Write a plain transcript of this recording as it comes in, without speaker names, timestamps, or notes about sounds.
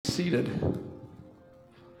seated.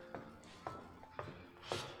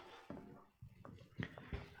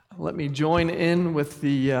 Let me join in with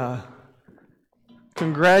the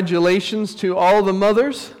congratulations to all the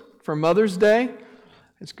mothers for Mother's Day.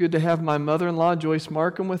 It's good to have my mother-in-law, Joyce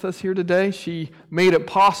Markham, with us here today. She made it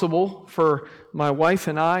possible for my wife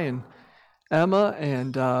and I and Emma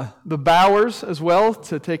and the Bowers as well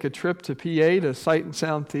to take a trip to PA to Sight and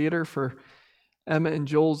Sound Theater for Emma and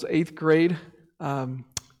Joel's 8th grade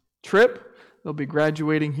trip. They'll be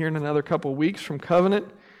graduating here in another couple of weeks from Covenant,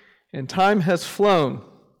 and time has flown.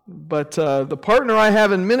 But the partner I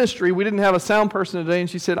have in ministry, we didn't have a sound person today, and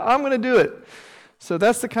she said, I'm going to do it. So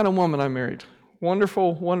that's the kind of woman I married.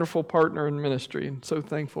 Wonderful, wonderful partner in ministry, and so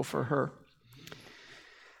thankful for her.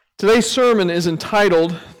 Today's sermon is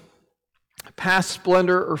entitled, Past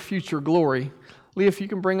Splendor or Future Glory. Lee, if you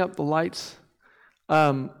can bring up the lights.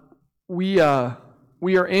 We are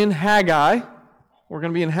in Haggai. We're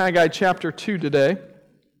going to be in Haggai chapter 2 today.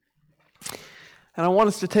 And I want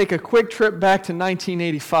us to take a quick trip back to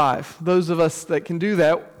 1985. Those of us that can do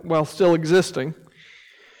that while still existing.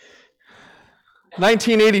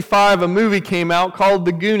 1985, a movie came out called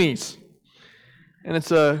The Goonies. And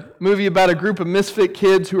it's a movie about a group of misfit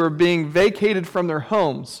kids who are being vacated from their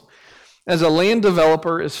homes as a land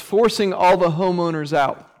developer is forcing all the homeowners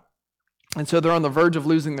out. And so they're on the verge of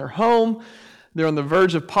losing their home. They're on the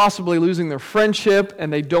verge of possibly losing their friendship,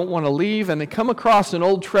 and they don't want to leave. And they come across an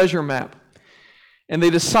old treasure map. And they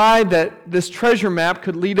decide that this treasure map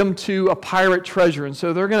could lead them to a pirate treasure. And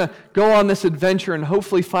so they're going to go on this adventure and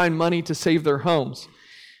hopefully find money to save their homes.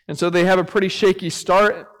 And so they have a pretty shaky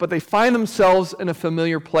start, but they find themselves in a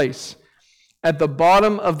familiar place at the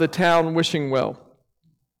bottom of the town wishing well.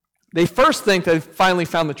 They first think they finally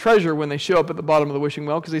found the treasure when they show up at the bottom of the wishing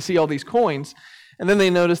well because they see all these coins. And then they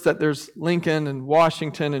notice that there's Lincoln and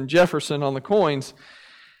Washington and Jefferson on the coins.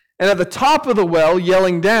 And at the top of the well,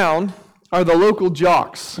 yelling down, are the local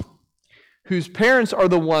jocks, whose parents are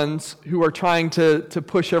the ones who are trying to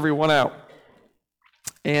push everyone out.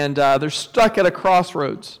 And they're stuck at a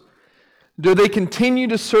crossroads. Do they continue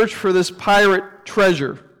to search for this pirate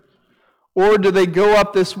treasure? Or do they go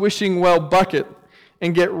up this wishing well bucket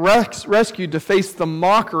and get rescued to face the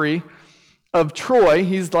mockery of Troy,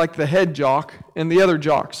 he's like the head jock, and the other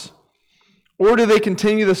jocks? Or do they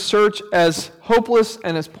continue the search as hopeless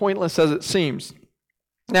and as pointless as it seems?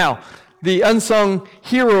 Now, the unsung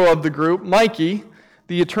hero of the group, Mikey,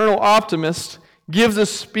 the eternal optimist, gives a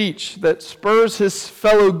speech that spurs his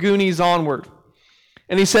fellow Goonies onward.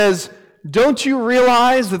 And he says, don't you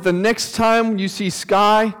realize that the next time you see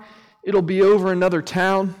sky, it'll be over another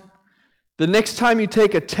town? The next time you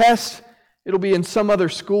take a test, it'll be in some other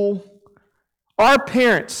school. Our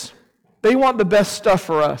parents, they want the best stuff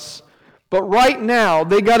for us. But right now,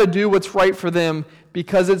 they got to do what's right for them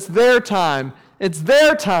because it's their time. It's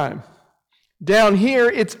their time. Down here,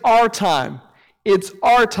 it's our time. It's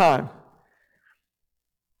our time.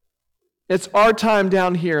 It's our time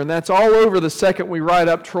down here, and that's all over the second we ride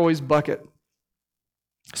up Troy's bucket.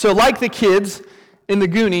 So like the kids in the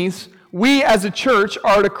Goonies, we as a church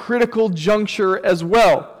are at a critical juncture as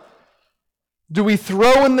well. Do we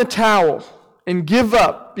throw in the towel and give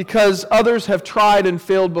up because others have tried and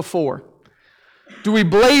failed before? Do we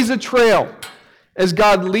blaze a trail as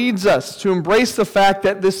God leads us to embrace the fact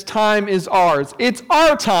that this time is ours? It's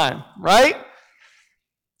our time, right?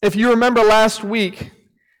 If you remember last week,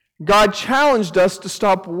 God challenged us to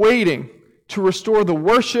stop waiting to restore the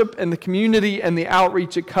worship and the community and the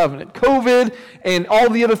outreach at Covenant. COVID and all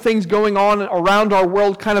the other things going on around our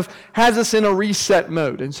world kind of has us in a reset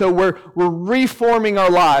mode. And so we're reforming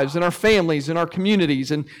our lives and our families and our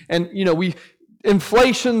communities. And you know,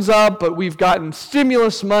 inflation's up, but we've gotten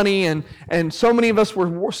stimulus money, and so many of us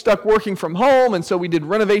were stuck working from home, and so we did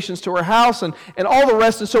renovations to our house and all the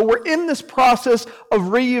rest. And so we're in this process of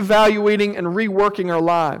reevaluating and reworking our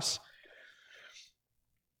lives.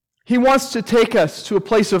 He wants to take us to a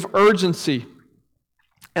place of urgency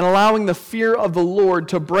and allowing the fear of the Lord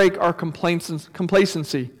to break our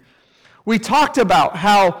complacency. We talked about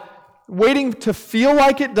how waiting to feel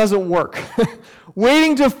like it doesn't work.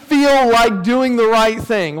 Waiting to feel like doing the right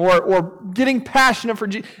thing or getting passionate for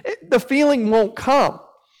Jesus, the feeling won't come.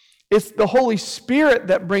 It's the Holy Spirit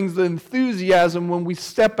that brings the enthusiasm when we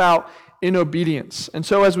step out in obedience. And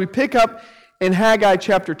so as we pick up in Haggai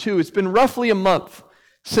chapter 2, it's been roughly a month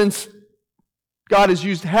since God has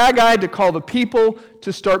used Haggai to call the people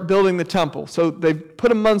to start building the temple. So they've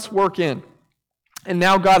put a month's work in. And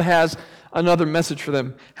now God has another message for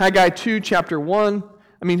them. Haggai chapter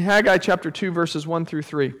 2, verses 1 through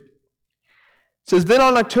 3. It says, then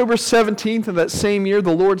on October 17th of that same year,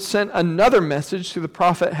 the Lord sent another message through the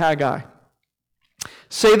prophet Haggai.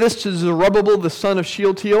 Say this to Zerubbabel, the son of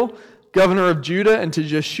Shealtiel, governor of Judah, and to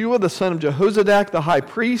Jeshua, the son of Jehozadak, the high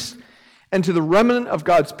priest, and to the remnant of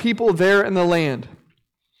God's people there in the land.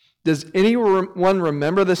 Does anyone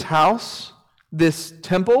remember this house, this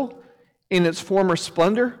temple, in its former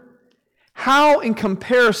splendor? How, in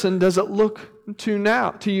comparison, does it look to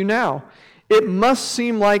you now? It must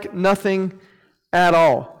seem like nothing at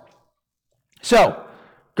all. So,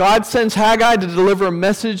 God sends Haggai to deliver a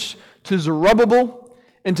message to Zerubbabel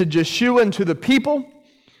and to Jeshua and to the people.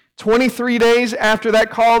 23 days after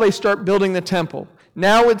that call, they start building the temple.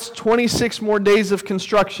 Now it's 26 more days of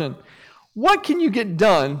construction. What can you get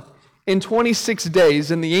done in 26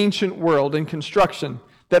 days in the ancient world in construction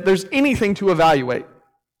that there's anything to evaluate?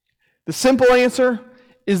 The simple answer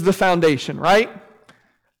is the foundation, right?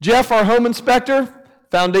 Jeff, our home inspector,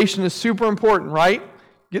 foundation is super important, right?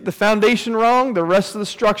 Get the foundation wrong, the rest of the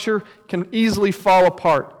structure can easily fall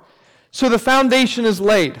apart. So the foundation is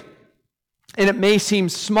laid, and it may seem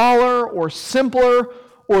smaller or simpler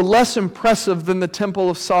or less impressive than the Temple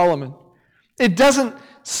of Solomon. It doesn't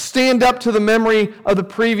stand up to the memory of the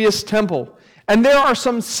previous temple. And there are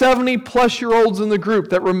some 70-plus-year-olds in the group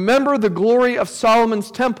that remember the glory of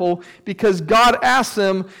Solomon's temple because God asked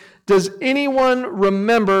them, does anyone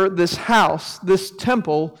remember this house, this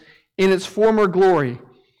temple, in its former glory?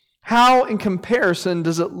 How, in comparison,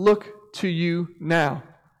 does it look to you now?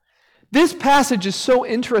 This passage is so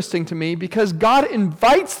interesting to me because God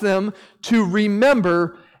invites them to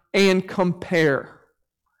remember and compare.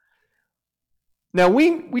 Now,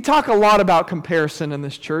 we talk a lot about comparison in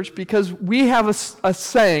this church because we have a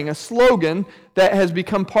saying, a slogan that has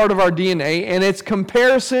become part of our DNA, and it's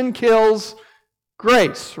comparison kills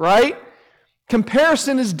grace, right?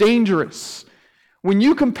 Comparison is dangerous. When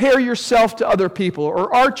you compare yourself to other people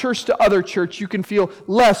or our church to other church, you can feel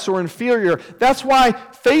less or inferior. That's why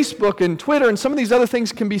Facebook and Twitter and some of these other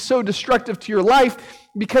things can be so destructive to your life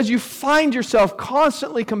because you find yourself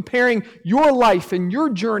constantly comparing your life and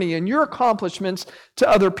your journey and your accomplishments to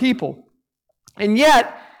other people. And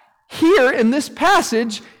yet, here in this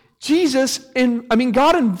passage,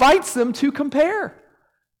 God invites them to compare.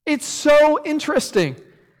 It's so interesting.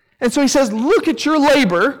 And so he says, look at your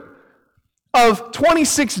labor of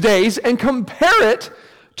 26 days and compare it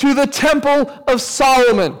to the Temple of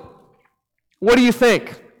Solomon. What do you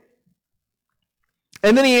think?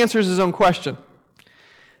 And then he answers his own question.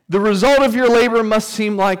 The result of your labor must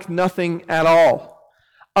seem like nothing at all.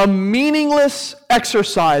 A meaningless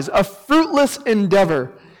exercise, a fruitless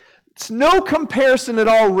endeavor. It's no comparison at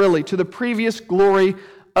all, really, to the previous glory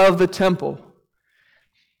of the temple.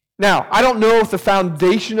 Now, I don't know if the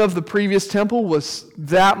foundation of the previous temple was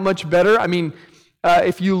that much better. I mean,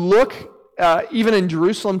 if you look, even in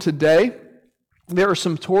Jerusalem today, there are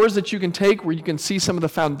some tours that you can take where you can see some of the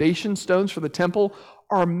foundation stones for the temple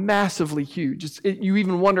are massively huge. You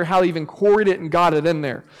even wonder how they even quarried it and got it in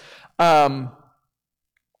there. I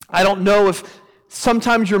don't know if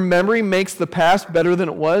sometimes your memory makes the past better than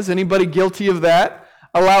it was. Anybody guilty of that?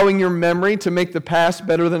 Allowing your memory to make the past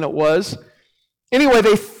better than it was? Anyway,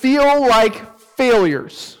 they feel like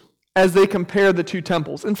failures as they compare the two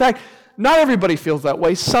temples. In fact, not everybody feels that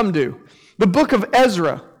way. Some do. The book of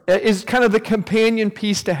Ezra is kind of the companion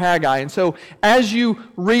piece to Haggai. And so as you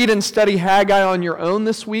read and study Haggai on your own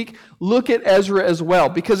this week, look at Ezra as well,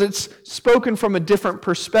 because it's spoken from a different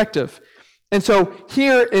perspective. And so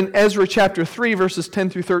here in Ezra chapter 3, verses 10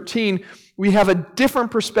 through 13, we have a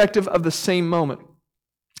different perspective of the same moment.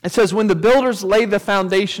 It says, when the builders laid the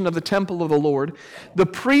foundation of the temple of the Lord, the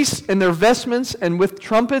priests in their vestments and with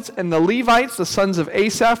trumpets and the Levites, the sons of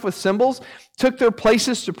Asaph with cymbals, took their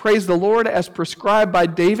places to praise the Lord as prescribed by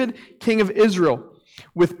David, king of Israel.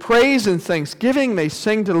 With praise and thanksgiving they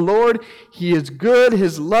sang to the Lord, He is good,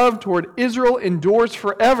 His love toward Israel endures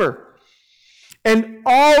forever. And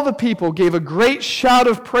all the people gave a great shout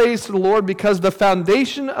of praise to the Lord because the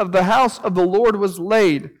foundation of the house of the Lord was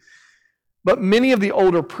laid. But many of the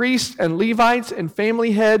older priests and Levites and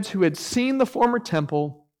family heads who had seen the former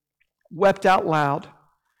temple wept out loud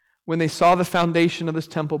when they saw the foundation of this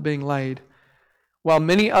temple being laid, while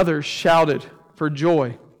many others shouted for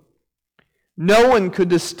joy. No one could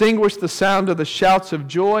distinguish the sound of the shouts of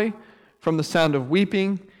joy from the sound of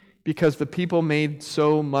weeping because the people made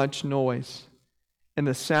so much noise, and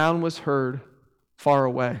the sound was heard far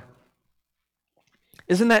away.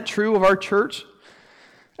 Isn't that true of our church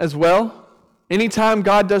as well? Anytime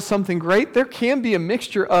God does something great, there can be a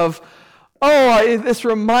mixture of this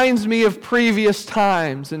reminds me of previous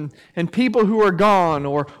times and people who are gone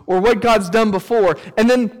or what God's done before. And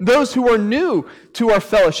then those who are new to our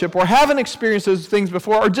fellowship or haven't experienced those things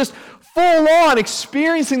before are just full on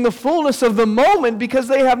experiencing the fullness of the moment because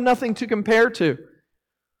they have nothing to compare to.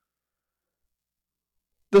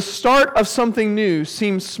 The start of something new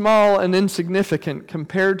seems small and insignificant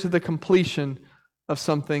compared to the completion of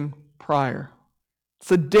something prior. It's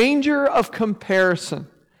the danger of comparison.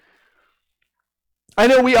 I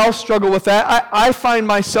know we all struggle with that. I find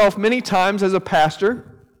myself many times as a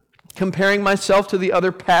pastor comparing myself to the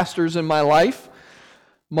other pastors in my life,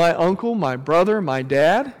 my uncle, my brother, my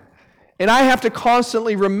dad. And I have to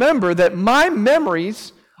constantly remember that my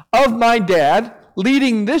memories of my dad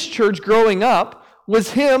leading this church growing up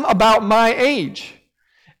was him about my age.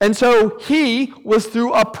 And so he was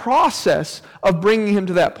through a process of bringing him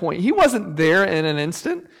to that point. He wasn't there in an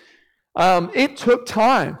instant. It took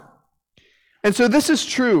time. And so this is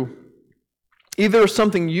true, either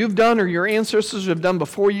something you've done or your ancestors have done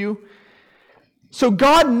before you. So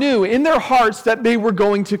God knew in their hearts that they were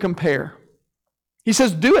going to compare. He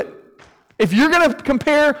says, do it. If you're going to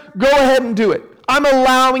compare, go ahead and do it. I'm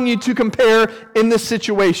allowing you to compare in this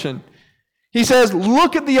situation. He says,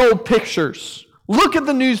 look at the old pictures. Look at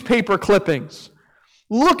the newspaper clippings.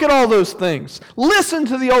 Look at all those things. Listen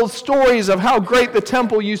to the old stories of how great the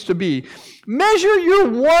temple used to be. Measure your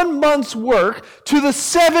 1 month's work to the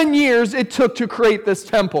 7 years it took to create this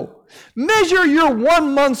temple. Measure your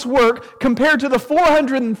 1 month's work compared to the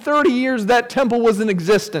 430 years that temple was in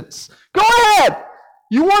existence. Go ahead.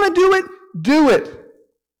 You want to do it? Do it.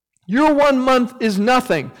 Your 1 month is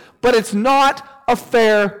nothing, but it's not a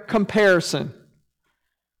fair comparison.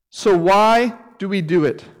 So why do we do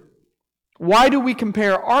it? Why do we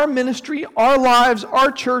compare our ministry, our lives,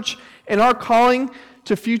 our church, and our calling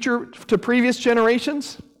to previous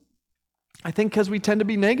generations? I think because we tend to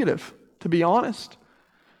be negative, to be honest.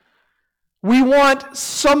 We want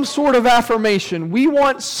some sort of affirmation. We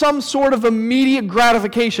want some sort of immediate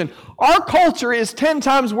gratification. Our culture is 10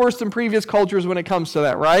 times worse than previous cultures when it comes to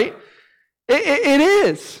that, right? It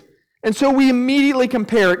is. And so we immediately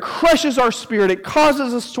compare. It crushes our spirit. It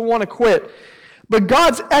causes us to want to quit. But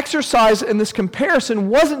God's exercise in this comparison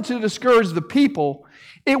wasn't to discourage the people.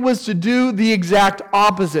 It was to do the exact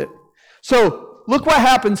opposite. So look what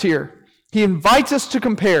happens here. He invites us to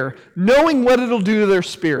compare, knowing what it'll do to their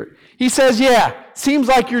spirit. He says, yeah, seems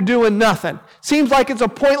like you're doing nothing. Seems like it's a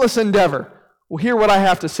pointless endeavor. Well, hear what I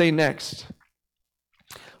have to say next.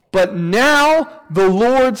 But now the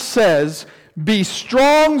Lord says, be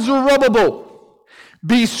strong, Zerubbabel.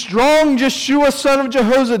 Be strong, Jeshua, son of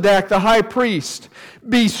Jehozadak, the high priest.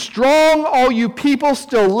 Be strong, all you people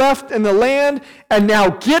still left in the land, and now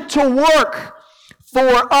get to work.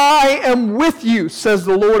 For I am with you, says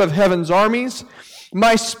the Lord of heaven's armies.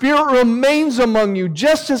 My spirit remains among you,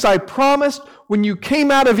 just as I promised when you came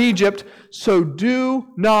out of Egypt, so do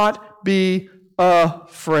not be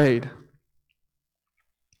afraid.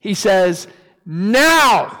 He says,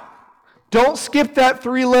 now. Don't skip that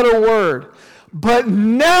 3-letter word. But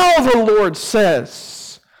now the Lord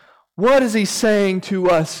says, what is he saying to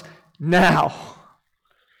us now?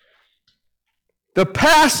 The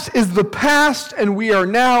past is the past, and we are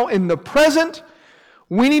now in the present.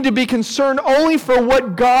 We need to be concerned only for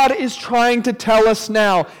what God is trying to tell us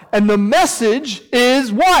now. And the message is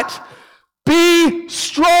what? Be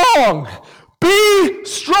strong. Be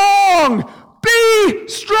strong. Be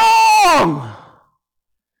strong.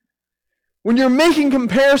 When you're making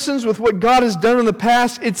comparisons with what God has done in the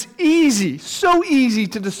past, it's easy, so easy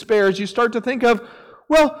to despair as you start to think of,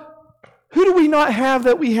 well, who do we not have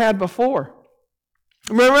that we had before?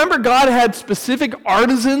 Remember, God had specific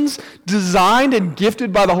artisans designed and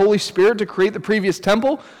gifted by the Holy Spirit to create the previous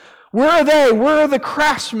temple. Where are they? Where are the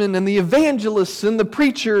craftsmen and the evangelists and the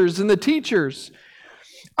preachers and the teachers?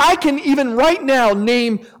 I can even right now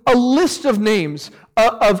name a list of names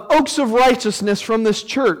of oaks of righteousness from this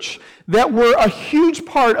church that were a huge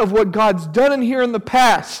part of what God's done in here in the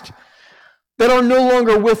past that are no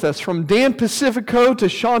longer with us, from Dan Pacifico to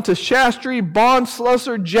Shanta Shastri, Bon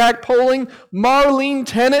Slusser, Jack Poling, Marlene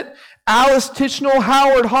Tennant, Alice Tichnell,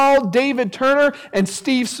 Howard Hall, David Turner, and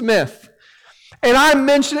Steve Smith. And I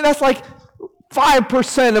mentioned it, that's like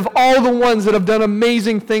 5% of all the ones that have done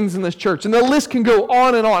amazing things in this church. And the list can go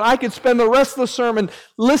on and on. I could spend the rest of the sermon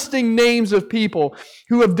listing names of people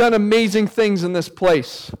who have done amazing things in this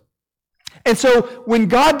place. And so when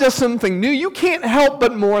God does something new, you can't help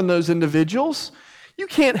but mourn those individuals. You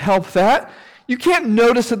can't help that. You can't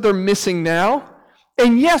notice that they're missing now.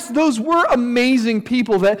 And yes, those were amazing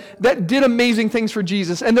people that did amazing things for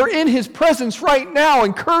Jesus. And they're in his presence right now,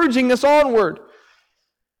 encouraging us onward.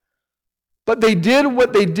 But they did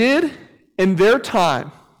what they did in their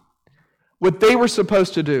time, what they were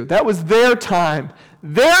supposed to do. That was their time.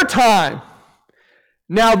 Their time.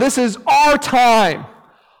 Now this is our time.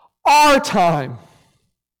 Our time.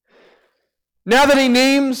 Now that he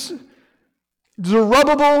names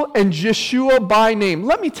Zerubbabel and Jeshua by name,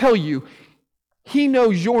 let me tell you, he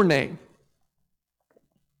knows your name.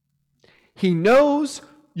 He knows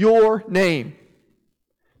your name.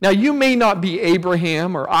 Now, you may not be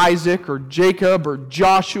Abraham or Isaac or Jacob or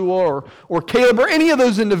Joshua or Caleb or any of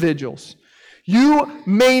those individuals. You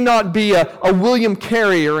may not be a William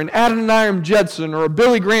Carey or an Adoniram Judson or a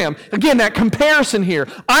Billy Graham. Again, that comparison here.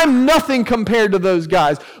 I'm nothing compared to those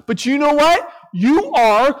guys. But you know what? You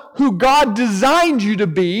are who God designed you to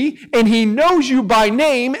be, and he knows you by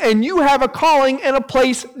name, and you have a calling and a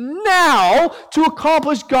place now to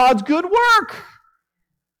accomplish God's good work.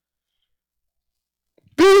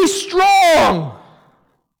 Be strong.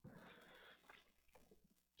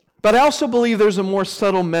 But I also believe there's a more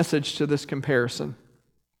subtle message to this comparison.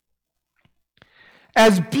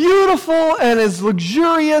 As beautiful and as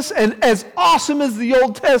luxurious and as awesome as the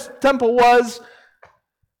old temple was,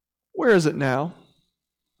 where is it now?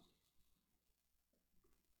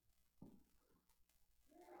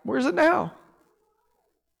 Where is it now?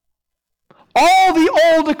 All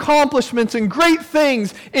the old accomplishments and great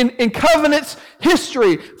things in Covenant's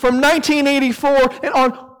history from 1984 and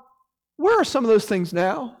on, where are some of those things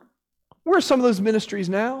now? Where are some of those ministries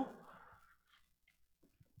now?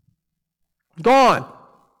 Gone.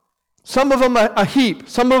 Some of them a heap.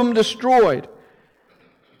 Some of them destroyed.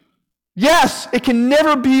 Yes, it can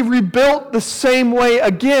never be rebuilt the same way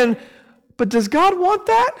again, but does God want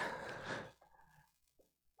that?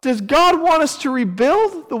 Does God want us to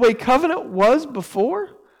rebuild the way Covenant was before?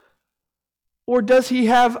 Or does he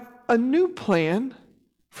have a new plan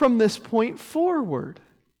from this point forward?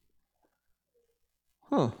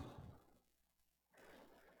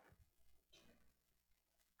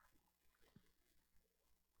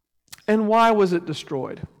 And why was it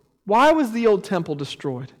destroyed? Why was the old temple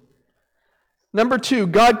destroyed? Number 2,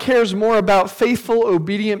 God cares more about faithful,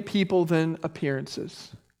 obedient people than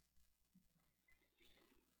appearances.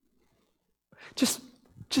 Just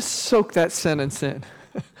soak that sentence in.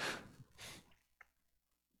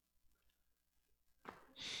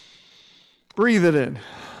 Breathe it in.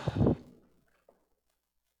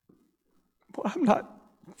 Well, I'm not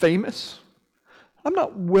famous. I'm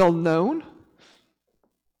not well known.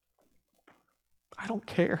 I don't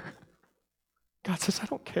care. God says, I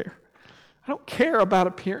don't care. I don't care about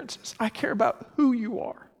appearances. I care about who you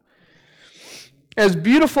are. As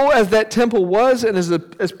beautiful as that temple was and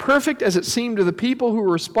as perfect as it seemed to the people who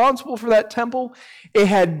were responsible for that temple, it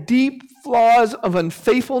had deep flaws of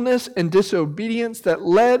unfaithfulness and disobedience that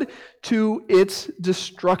led to its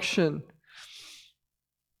destruction.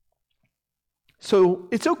 So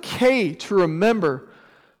it's okay to remember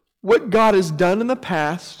what God has done in the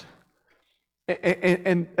past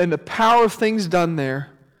and the power of things done there,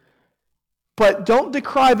 but don't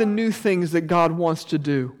decry the new things that God wants to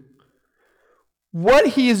do. What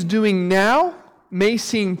he is doing now may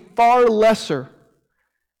seem far lesser,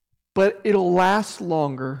 but it'll last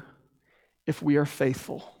longer if we are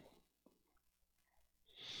faithful.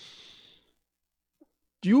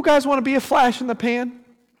 Do you guys want to be a flash in the pan?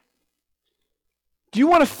 Do you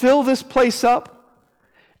want to fill this place up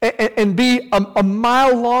and be a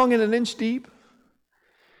mile long and an inch deep?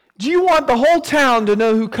 Do you want the whole town to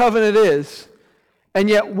know who Covenant is, and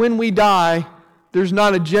yet when we die, there's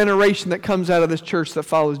not a generation that comes out of this church that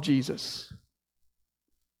follows Jesus?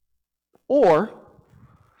 Or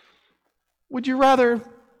would you rather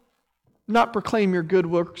not proclaim your good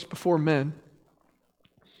works before men?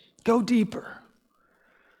 Go deeper.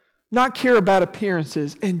 Not care about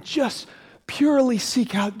appearances and just purely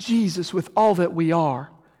seek out Jesus with all that we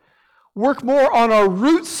are. Work more on our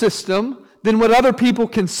root system than what other people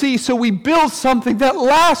can see, so we build something that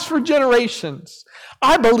lasts for generations.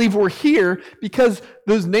 I believe we're here because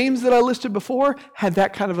those names that I listed before had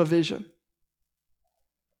that kind of a vision.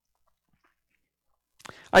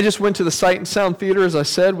 I just went to the Sight and Sound Theater, as I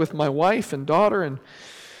said, with my wife and daughter and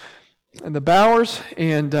the Bowers,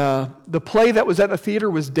 and the play that was at the theater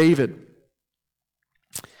was David.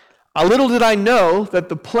 Little did I know that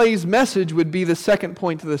the play's message would be the second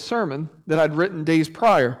point to the sermon that I'd written days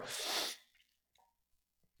prior.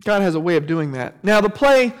 God has a way of doing that. Now the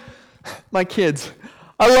play, my kids,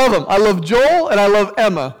 I love them. I love Joel and I love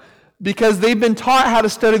Emma because they've been taught how to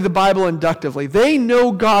study the Bible inductively. They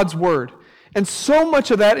know God's Word. And so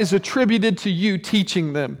much of that is attributed to you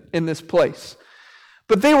teaching them in this place.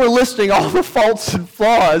 But they were listing all the faults and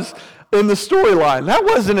flaws in the storyline. That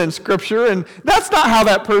wasn't in Scripture, and that's not how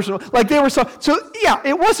that person, like they were so yeah,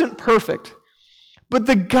 it wasn't perfect. But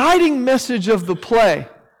the guiding message of the play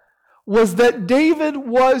was that David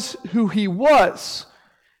was who he was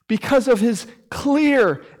because of his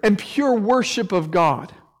clear and pure worship of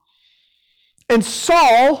God. And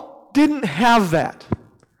Saul didn't have that.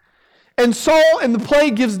 And Saul in the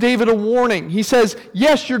play gives David a warning. He says,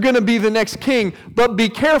 yes, you're going to be the next king, but be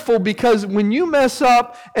careful because when you mess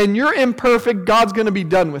up and you're imperfect, God's going to be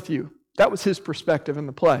done with you. That was his perspective in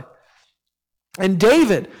the play. And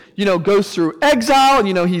David, goes through exile,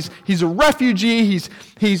 and he's a refugee,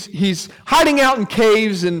 he's hiding out in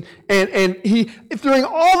caves, and he during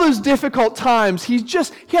all those difficult times, he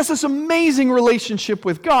has this amazing relationship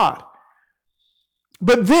with God.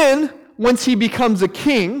 But then, once he becomes a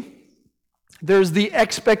king, there's the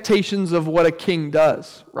expectations of what a king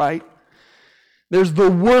does, right? There's the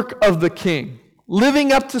work of the king,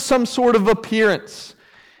 living up to some sort of appearance.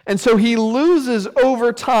 And so he loses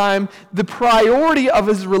over time the priority of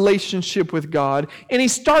his relationship with God, and he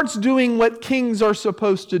starts doing what kings are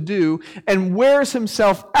supposed to do and wears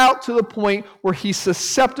himself out to the point where he's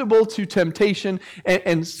susceptible to temptation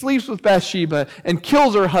and sleeps with Bathsheba and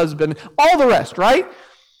kills her husband, all the rest, right?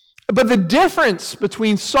 But the difference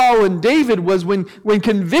between Saul and David was when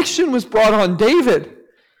conviction was brought on David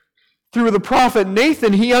through the prophet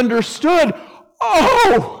Nathan, he understood,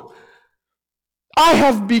 I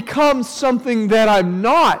have become something that I'm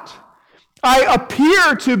not. I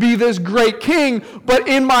appear to be this great king, but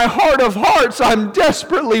in my heart of hearts, I'm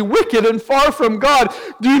desperately wicked and far from God.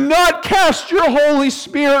 Do not cast your Holy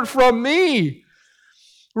Spirit from me.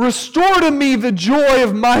 Restore to me the joy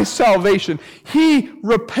of my salvation. He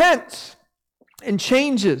repents and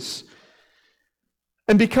changes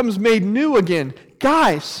and becomes made new again.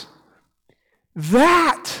 Guys,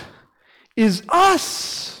 that is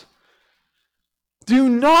us. Do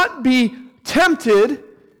not be tempted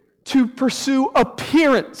to pursue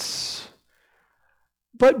appearance,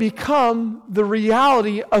 but become the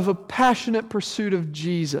reality of a passionate pursuit of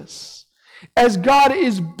Jesus. As God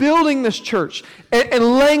is building this church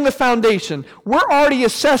and laying the foundation, we're already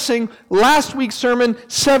assessing last week's sermon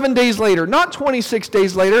 7 days later, not 26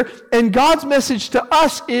 days later, and God's message to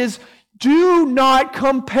us is, do not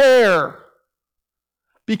compare.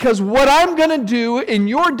 Because what I'm going to do in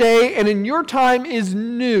your day and in your time is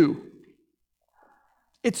new.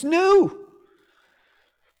 It's new.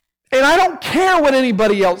 And I don't care what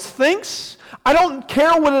anybody else thinks. I don't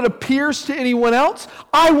care what it appears to anyone else.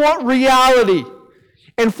 I want reality.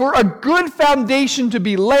 And for a good foundation to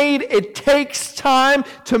be laid, it takes time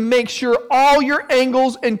to make sure all your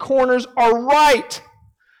angles and corners are right.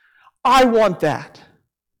 I want that.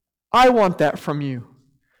 I want that from you.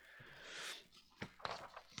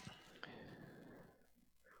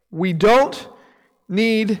 We don't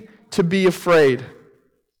need to be afraid.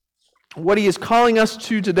 What he is calling us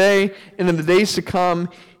to today and in the days to come,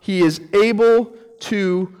 he is able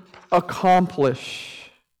to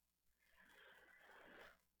accomplish.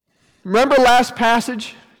 Remember last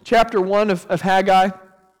passage, chapter 1 of Haggai,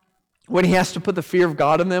 when he has to put the fear of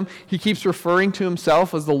God in them? He keeps referring to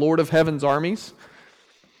himself as the Lord of heaven's armies.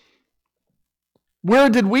 Where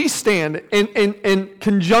did we stand in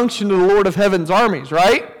conjunction to the Lord of heaven's armies,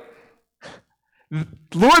 right?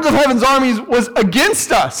 Lord of heaven's armies was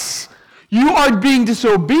against us. You are being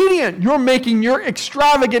disobedient. You're making your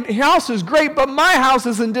extravagant houses great, but my house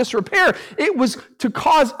is in disrepair. It was to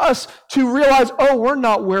cause us to realize, we're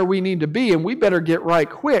not where we need to be, and we better get right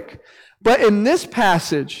quick. But in this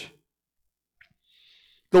passage,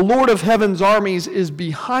 the Lord of heaven's armies is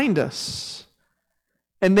behind us,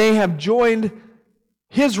 and they have joined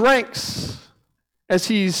his ranks as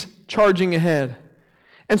he's charging ahead.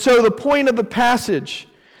 And so the point of the passage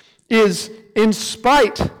is, in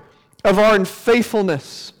spite of our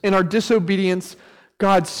unfaithfulness and our disobedience,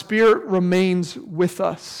 God's Spirit remains with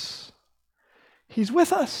us. He's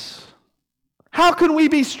with us. How can we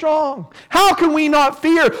be strong? How can we not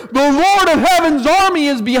fear? The Lord of heaven's army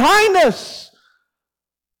is behind us.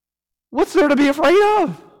 What's there to be afraid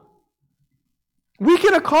of? We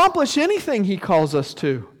can accomplish anything he calls us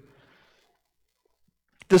to.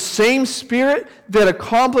 The same Spirit that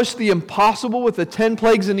accomplished the impossible with the 10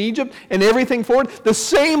 plagues in Egypt and everything forward, the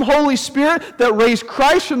same Holy Spirit that raised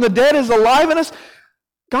Christ from the dead is alive in us.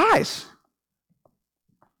 Guys,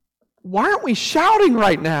 why aren't we shouting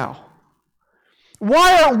right now?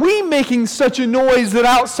 Why aren't we making such a noise that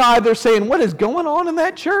outside they're saying, what is going on in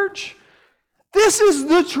that church? This is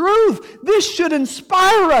the truth. This should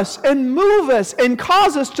inspire us and move us and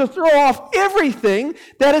cause us to throw off everything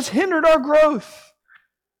that has hindered our growth.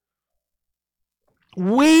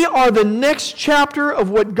 We are the next chapter of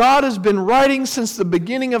what God has been writing since the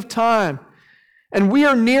beginning of time. And we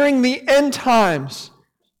are nearing the end times.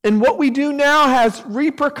 And what we do now has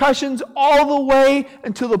repercussions all the way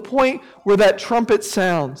until the point where that trumpet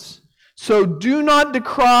sounds. So do not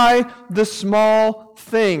decry the small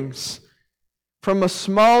things. From a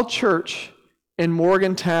small church in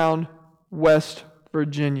Morgantown, West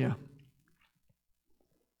Virginia.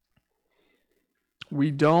 We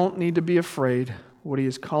don't need to be afraid. What He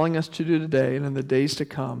is calling us to do today and in the days to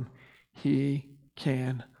come, He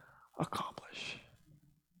can accomplish.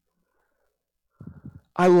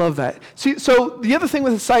 I love that. See, so the other thing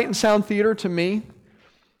with the Sight and Sound Theater to me,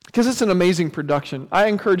 because it's an amazing production, I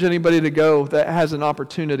encourage anybody to go that has an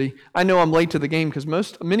opportunity. I know I'm late to the game because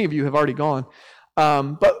many of you have already gone.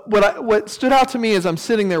 But what stood out to me as I'm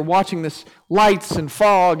sitting there watching this lights and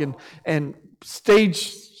fog and stage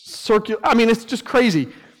circular, I mean, it's just crazy.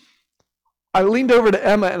 I leaned over to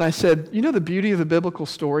Emma and I said, you know the beauty of the biblical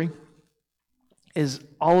story is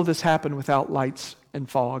all of this happened without lights and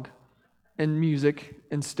fog and music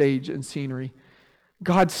and stage and scenery.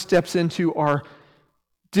 God steps into our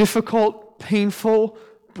difficult, painful,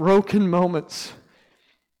 broken moments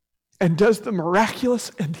and does the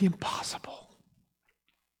miraculous and the impossible.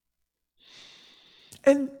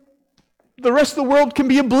 And the rest of the world can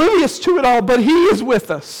be oblivious to it all, but He is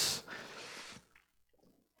with us.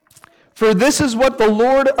 For this is what the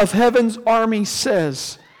Lord of heaven's army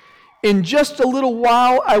says. In just a little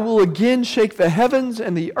while I will again shake the heavens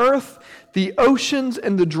and the earth, the oceans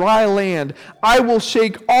and the dry land. I will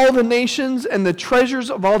shake all the nations, and the treasures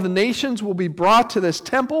of all the nations will be brought to this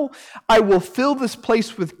temple. I will fill this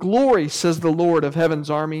place with glory, says the Lord of heaven's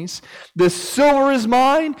armies. The silver is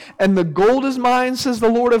mine, and the gold is mine, says the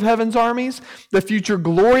Lord of heaven's armies. The future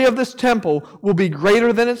glory of this temple will be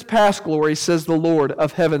greater than its past glory, says the Lord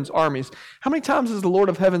of heaven's armies. How many times has the Lord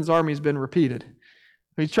of heaven's armies been repeated?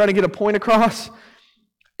 He's trying to get a point across.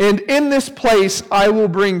 And in this place I will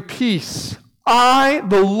bring peace. I,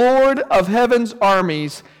 the Lord of heaven's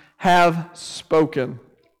armies, have spoken.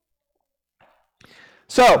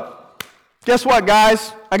 So, guess what,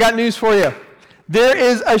 guys? I got news for you. There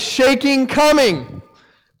is a shaking coming.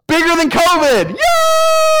 Bigger than COVID.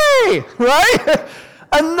 Yay! Right?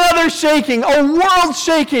 Another shaking, a world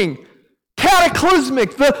shaking.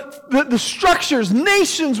 Cataclysmic, the structures,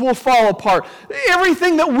 nations will fall apart.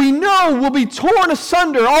 Everything that we know will be torn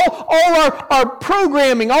asunder. All our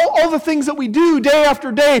programming, all the things that we do day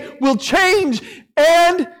after day will change,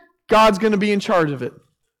 and God's going to be in charge of it.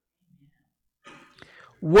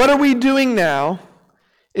 What are we doing now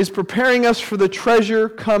is preparing us for the treasure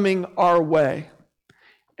coming our way.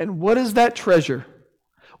 And what is that treasure?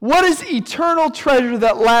 What is eternal treasure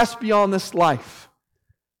that lasts beyond this life?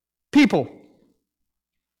 People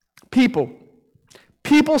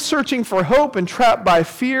searching for hope and trapped by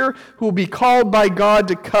fear, who will be called by God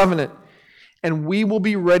to covenant, and we will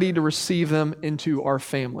be ready to receive them into our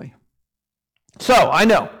family. So, I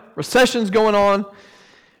know, recession's going on.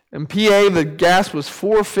 In PA, the gas was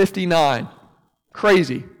 $4.59.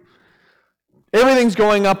 Crazy. Everything's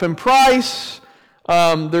going up in price.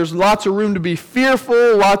 There's lots of room to be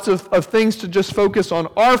fearful, lots of things to just focus on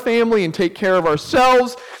our family and take care of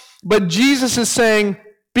ourselves. But Jesus is saying,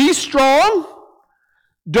 be strong,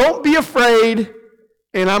 don't be afraid,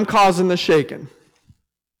 and I'm causing the shaking.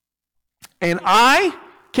 And I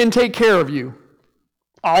can take care of you.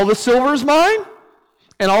 All the silver is mine,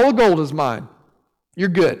 and all the gold is mine. You're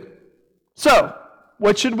good. So,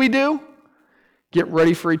 what should we do? Get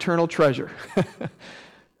ready for eternal treasure.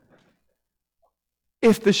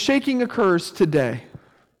 If the shaking occurs today,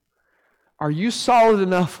 are you solid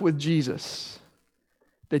enough with Jesus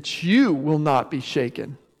that you will not be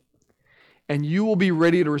shaken, and you will be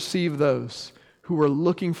ready to receive those who are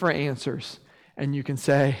looking for answers, and you can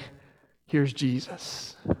say, here's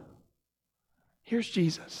Jesus. Here's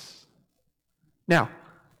Jesus. Now,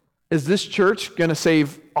 is this church going to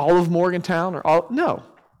save all of Morgantown or all? No.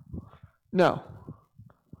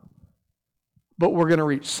 But we're going to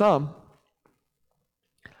reach some.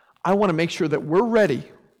 I want to make sure that we're ready,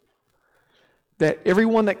 that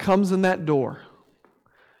everyone that comes in that door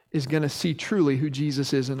is going to see truly who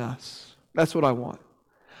Jesus is in us. That's what I want.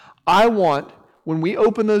 I want, when we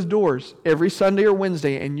open those doors every Sunday or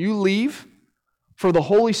Wednesday and you leave, for the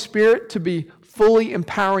Holy Spirit to be fully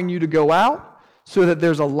empowering you to go out so that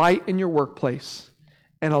there's a light in your workplace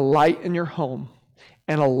and a light in your home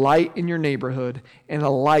and a light in your neighborhood and a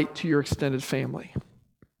light to your extended family.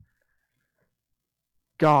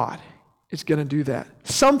 God is going to do that.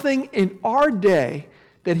 Something in our day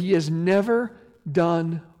that he has never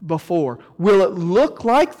done before. Will it look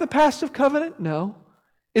like the passive covenant? No.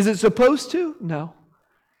 Is it supposed to? No.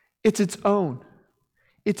 It's its own.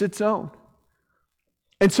 It's its own.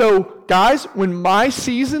 And so, guys, when my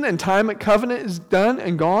season and time at covenant is done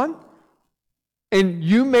and gone, and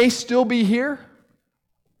you may still be here,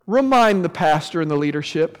 remind the pastor and the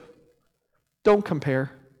leadership, don't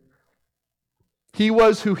compare. He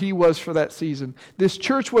was who he was for that season. This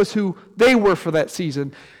church was who they were for that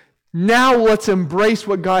season. Now let's embrace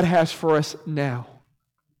what God has for us now.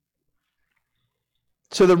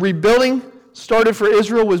 So the rebuilding started for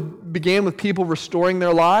Israel began with people restoring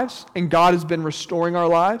their lives, and God has been restoring our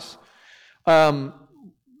lives.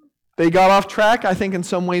 They got off track. I think in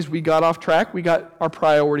some ways we got off track. We got our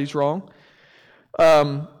priorities wrong.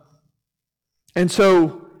 And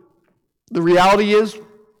so the reality is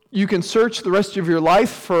you can search the rest of your life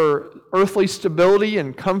for earthly stability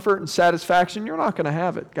and comfort and satisfaction. You're not going to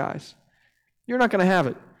have it, guys. You're not going to have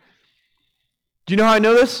it. Do you know how I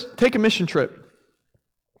know this? Take a mission trip.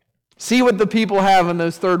 See what the people have in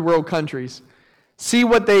those third world countries. See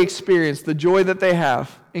what they experience, the joy that they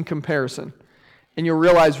have in comparison. And you'll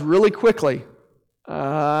realize really quickly,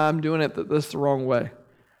 I'm doing it the wrong way.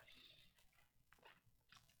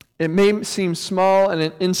 It may seem small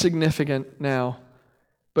and insignificant now,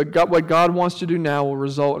 but what God wants to do now will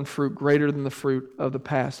result in fruit greater than the fruit of the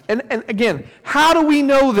past. And again, how do we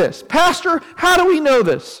know this? Pastor, how do we know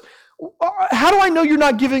this? How do I know you're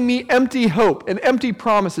not giving me empty hope and empty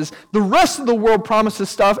promises? The rest of the world promises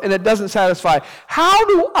stuff and it doesn't satisfy. How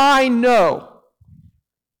do I know?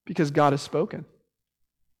 Because God has spoken.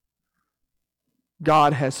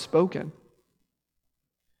 God has spoken.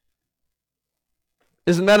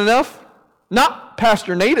 Isn't that enough? Not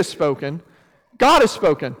Pastor Nate has spoken. God has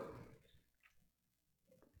spoken.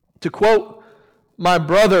 To quote my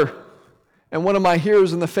brother and one of my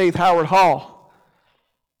heroes in the faith, Howard Hall,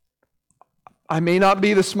 I may not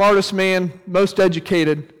be the smartest man, most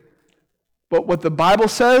educated, but what the Bible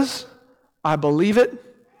says, I believe it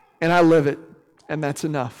and I live it, and that's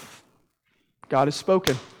enough. God has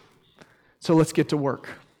spoken. So let's get to work.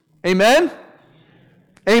 Amen?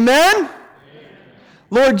 Amen?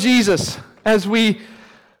 Lord Jesus, as we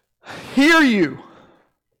hear you,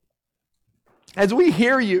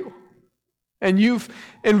 and you've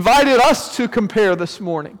invited us to compare this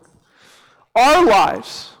morning, our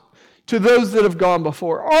lives to those that have gone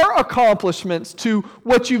before, our accomplishments to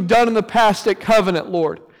what you've done in the past at Covenant,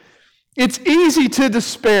 Lord. It's easy to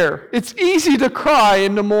despair. It's easy to cry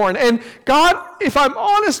and to mourn. And God, if I'm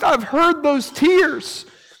honest, I've heard those tears.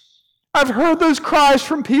 I've heard those cries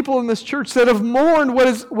from people in this church that have mourned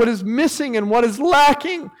what is missing and what is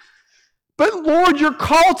lacking. But Lord, your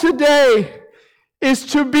call today is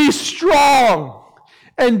to be strong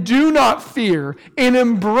and do not fear and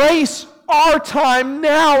embrace our time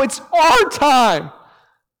now. It's our time.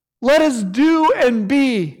 Let us do and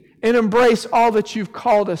be and embrace all that you've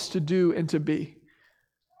called us to do and to be.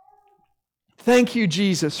 Thank you,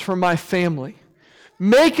 Jesus, for my family.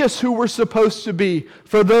 Make us who we're supposed to be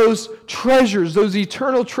for those treasures, those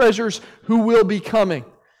eternal treasures who will be coming.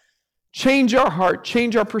 Change our heart,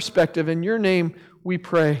 change our perspective. In your name we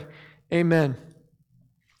pray. Amen.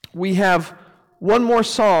 We have one more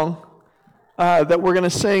song that we're going to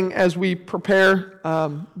sing as we prepare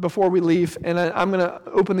before we leave. And I'm going to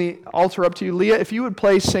open the altar up to you. Leah, if you would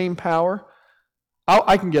play Same Power.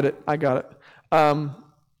 I can get it. I got it.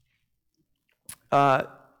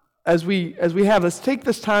 As we have, let's take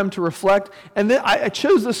this time to reflect. And then I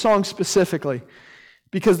chose this song specifically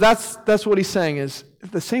because that's what he's saying is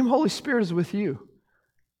the same Holy Spirit is with you.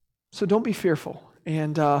 So don't be fearful.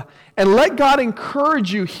 And let God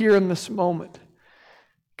encourage you here in this moment.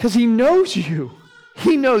 Because he knows you.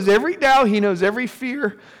 He knows every doubt. He knows every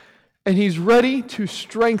fear. And he's ready to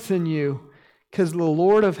strengthen you because the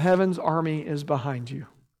Lord of heaven's army is behind you.